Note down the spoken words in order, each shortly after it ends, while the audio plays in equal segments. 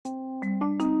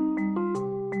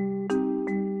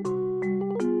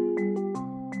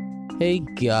Hey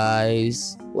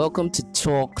guys, welcome to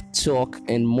Talk,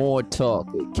 and More Talk.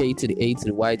 K to the A to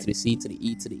the Y to the C to the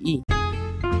E to the E.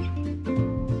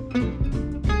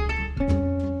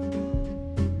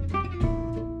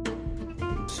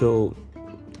 So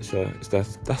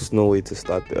that's no way to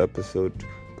start the episode.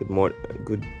 Good morning,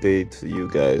 good day to you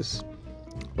guys.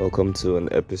 Welcome to an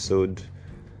episode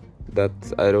that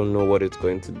I don't know what it's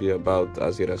going to be about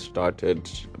as it has started,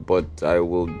 but I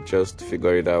will just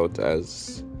figure it out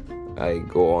as I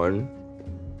go on.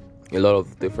 A lot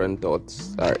of different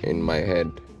thoughts are in my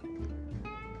head,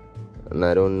 and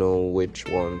I don't know which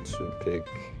one to pick.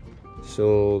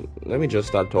 So let me just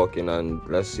start talking and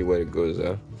let's see where it goes.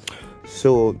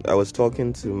 So I was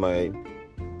talking to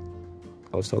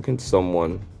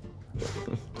someone.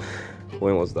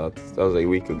 When was that? That was a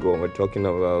week ago. We're talking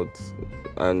about,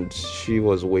 and she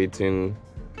was waiting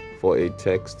for a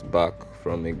text back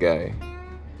from a guy,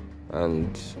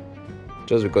 and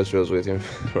just because she was waiting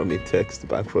from a text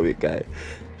back from a guy,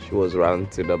 she was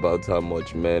ranting about how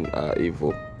much men are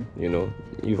evil. You know,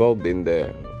 you've all been there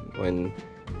when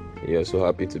you're so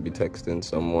happy to be texting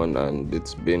someone and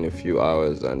it's been a few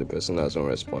hours and the person hasn't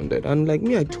responded. And like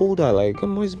me, I told her, like,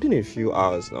 come on, it's been a few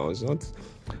hours now. It's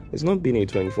not been a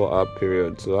 24-hour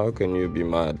period. So how can you be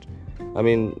mad? I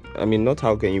mean, not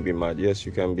how can you be mad? Yes,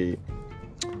 you can be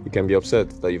upset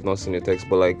that you've not seen a text,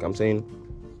 but like I'm saying,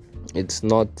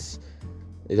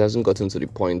 it hasn't gotten to the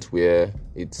point where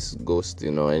it's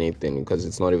ghosting or anything, because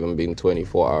it's not even been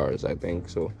 24 hours, I think.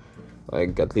 So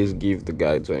like, at least give the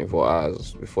guy 24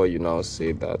 hours before you now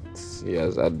say that he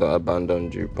has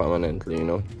abandoned you permanently. You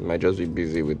know, he might just be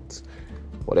busy with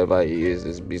whatever he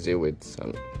is busy with,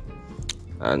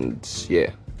 and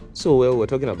yeah. So we're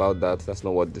talking about that. That's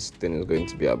not what this thing is going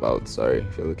to be about. Sorry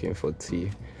if you're looking for tea.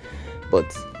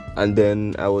 And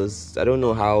then I don't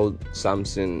know how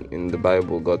Samson in the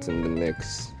Bible got in the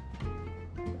mix.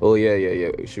 Oh yeah.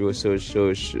 She was so. What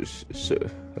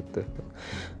the?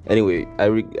 Anyway,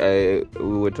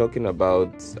 we were talking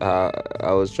about.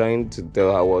 I was trying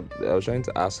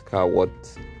to ask her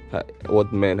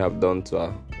what men have done to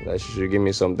her, that she should give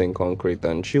me something concrete,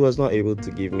 and she was not able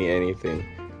to give me anything.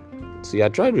 See, I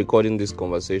tried recording this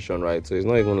conversation, right? So it's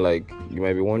not even like, you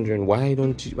might be wondering, why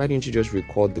didn't you just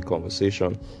record the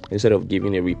conversation instead of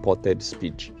giving a reported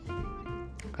speech?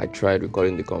 I tried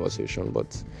recording the conversation,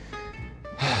 but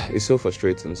it's so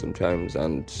frustrating sometimes,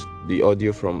 and the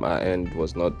audio from our end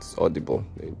was not audible.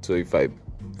 So if I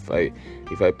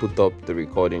put up the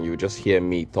recording, you would just hear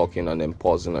me talking and then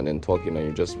pausing and then talking,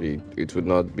 and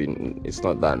it's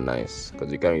not that nice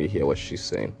because you can't really hear what she's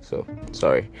saying. So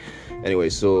sorry. Anyway,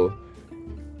 so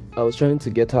I was trying to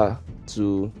get her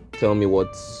to tell me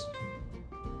what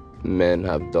men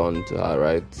have done to her,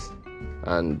 right?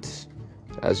 And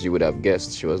as you would have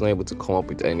guessed, she was not able to come up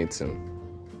with anything.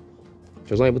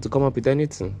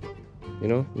 You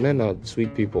know, men are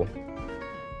sweet people.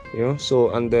 You know,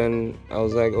 so, and then I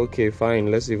was like, okay, fine,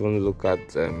 let's even look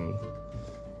at in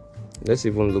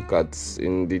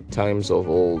the times of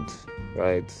old,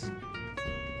 right?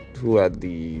 Who are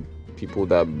the people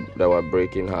that were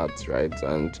breaking hearts, right?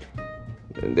 And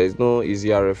there's no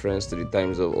easier reference to the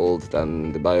times of old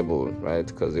than the Bible, right?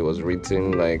 Because it was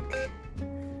written like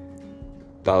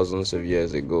thousands of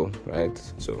years ago, right?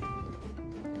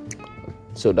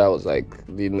 So that was like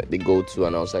the go-to,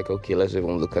 and I was like, okay, let's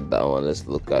even look at that one. Let's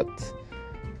look at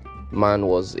man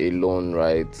was alone,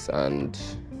 right? And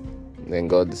then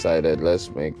God decided,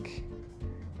 let's make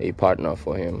a partner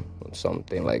for him, or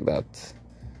something like that.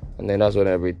 And then that's when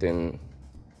everything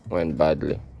went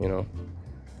badly, you know.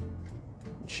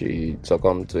 She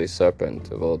succumbed to a serpent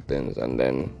of all things and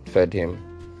then fed him.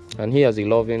 And he, as a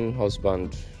loving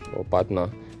husband or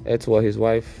partner, ate what his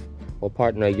wife or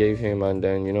partner gave him, and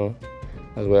then, you know,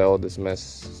 that's where all this mess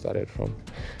started from.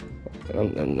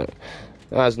 And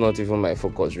that's not even my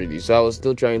focus, really. So I was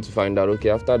still trying to find out, okay,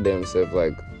 after themselves,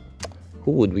 like,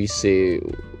 who would we say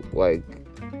was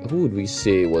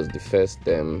the first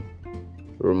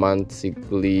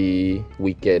romantically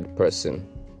wicked person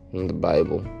in the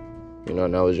Bible? You know,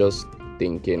 and I was just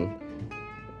thinking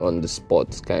on the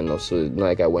spot, kind of. So it's not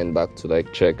like I went back to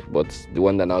like check, but the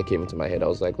one that now came into my head, I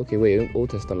was like, okay, wait, Old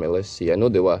Testament, let's see. I know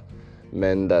there were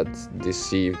men that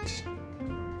deceived.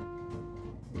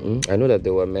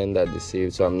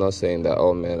 So I'm not saying that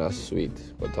all men are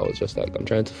sweet, but I was just like, I'm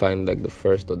trying to find like the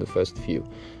first few.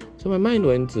 So my mind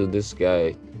went to this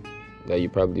guy that you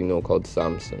probably know called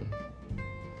Samson.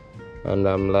 And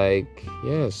I'm like,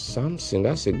 yes, Samson,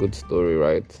 that's a good story,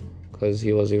 right? Because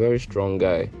he was a very strong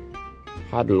guy,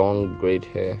 had long great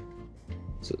hair,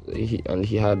 So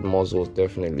he had muscles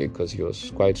definitely because he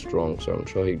was quite strong. So I'm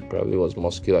sure he probably was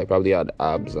muscular. He probably had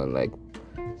abs and like,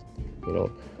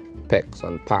 pecs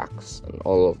and packs and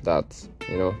all of that.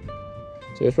 So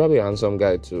he's probably a handsome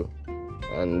guy too.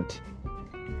 And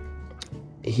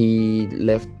he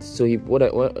left. So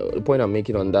the point I'm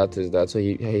making on that is that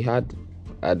he had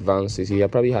advances. He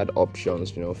had probably had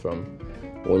options, from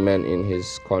women in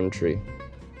his country,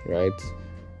 right?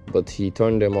 But he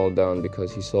turned them all down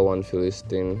because he saw one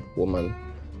Philistine woman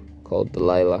called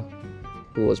Delilah,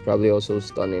 who was probably also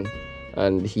stunning,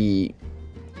 and he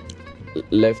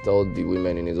left all the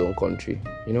women in his own country,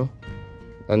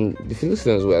 And the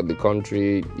Philistines were the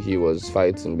country he was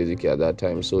fighting basically at that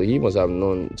time. So he must have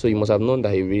known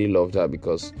that he really loved her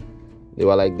because they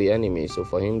were like the enemy. So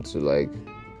for him to like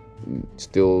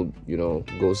still,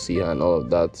 go see her and all of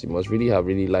that, he must really have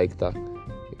really liked her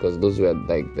because those were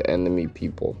like the enemy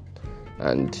people.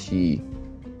 And he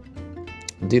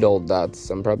did all that.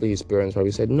 And probably his parents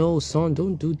probably said, "No, son,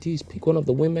 don't do this. Pick one of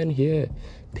the women here.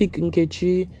 Pick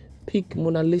Nkechi, pick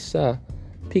Mona Lisa,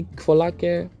 pick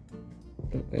Folake."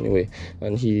 Anyway,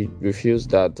 and he refused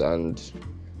that and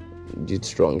did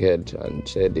strong head and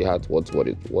said the heart what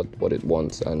it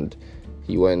wants, and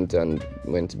he went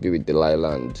to be with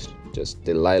Delilah, and just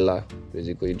Delilah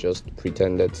basically just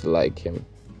pretended to like him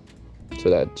so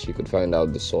that she could find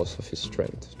out the source of his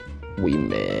strength.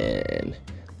 Women,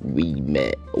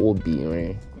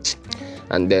 Obi.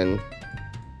 And then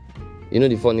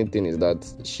the funny thing is that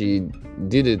she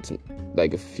did it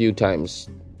like a few times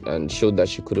and showed that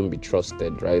she couldn't be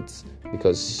trusted, right?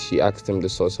 Because she asked him the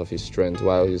source of his strength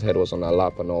while his head was on her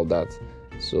lap and all that.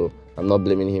 So I'm not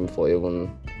blaming him for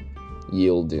even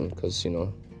yielding because,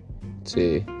 it's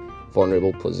a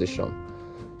vulnerable position.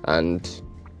 And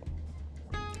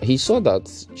he saw that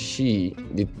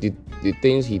the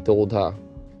things he told her,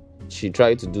 she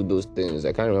tried to do those things.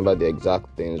 I can't remember the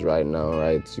exact things right now,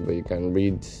 right? But you can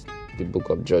read the book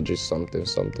of Judges something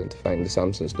to find the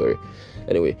Samson story.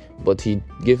 Anyway, but he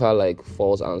gave her like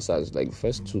false answers like the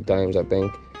first 2 times, I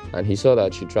think, and he saw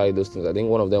that she tried those things. I think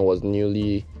one of them was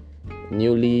newly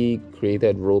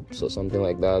created ropes or something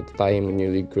like that. Tie him in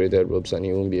newly created ropes and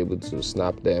he won't be able to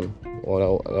snap them.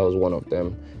 Well, that was one of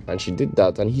them, and she did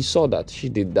that, and he saw that she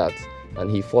did that, and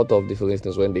he fought off the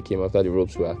Philistines when they came after the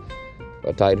ropes were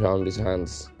tied around his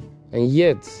hands. And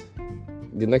yet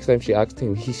the next time she asked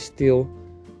him, he still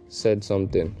said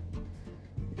something.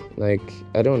 Like,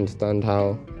 I don't understand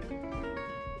how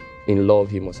in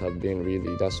love he must have been,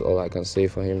 really. That's all I can say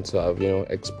for him to have,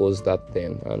 exposed that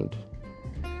thing. And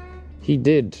he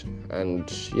did. And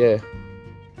yeah.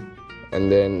 And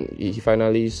then he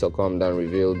finally succumbed and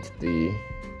revealed the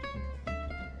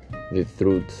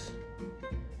truth.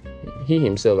 He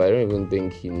himself, I don't even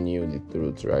think he knew the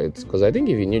truth, right? Because I think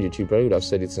if he knew the truth, he probably would have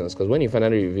said it since. Because when he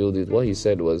finally revealed it, what he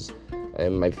said was,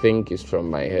 I think it's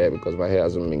from my hair because my hair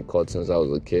hasn't been cut since I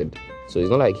was a kid. So it's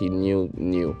not like he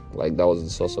knew like that was the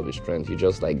source of his strength. He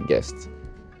just like guessed.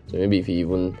 So maybe if he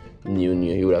even knew,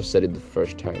 he would have said it the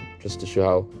first time, just to show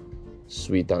how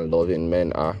sweet and loving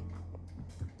men are.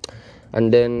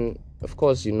 And then, of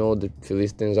course, the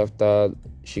Philistines, after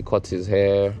she cut his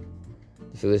hair,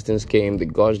 the Philistines came, they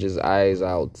gouged his eyes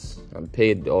out and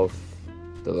paid off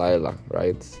Delilah,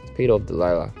 right? Paid off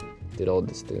Delilah, did all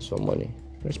these things for money.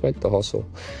 Respect the hustle.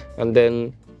 And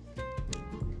then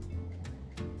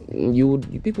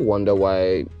people wonder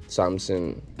why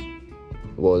Samson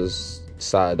was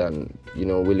sad and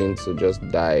willing to just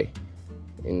die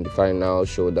in the final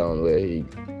showdown where he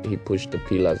pushed the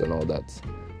pillars and all that.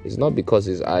 It's not because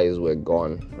his eyes were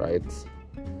gone, right?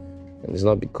 And it's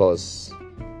not because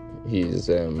he's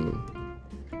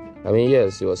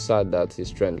yes, he was sad that his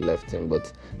strength left him,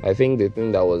 but I think the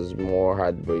thing that was more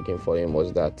heartbreaking for him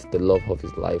was that the love of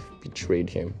his life betrayed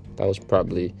him. That was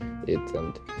probably it,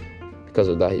 and because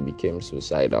of that he became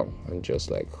suicidal and just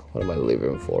like, what am I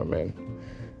living for, man?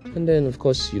 And then of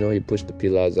course, he pushed the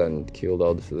pillars and killed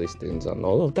all the Philistines and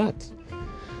all of that.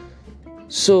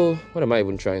 So what am I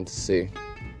even trying to say?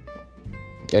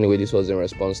 Anyway, this was in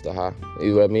response to her.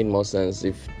 It would have made more sense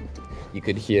if you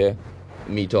could hear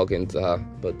me talking to her,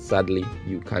 but sadly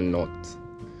you cannot.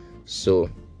 So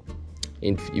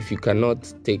if you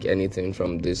cannot take anything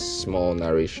from this small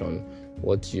narration,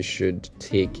 what you should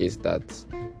take is that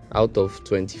out of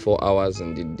 24 hours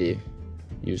in the day,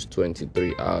 use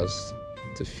 23 hours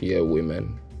to fear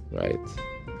women, right?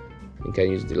 You can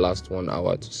use the last 1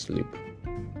 hour to sleep.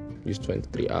 Use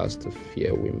 23 hours to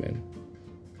fear women,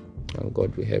 and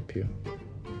God will help you.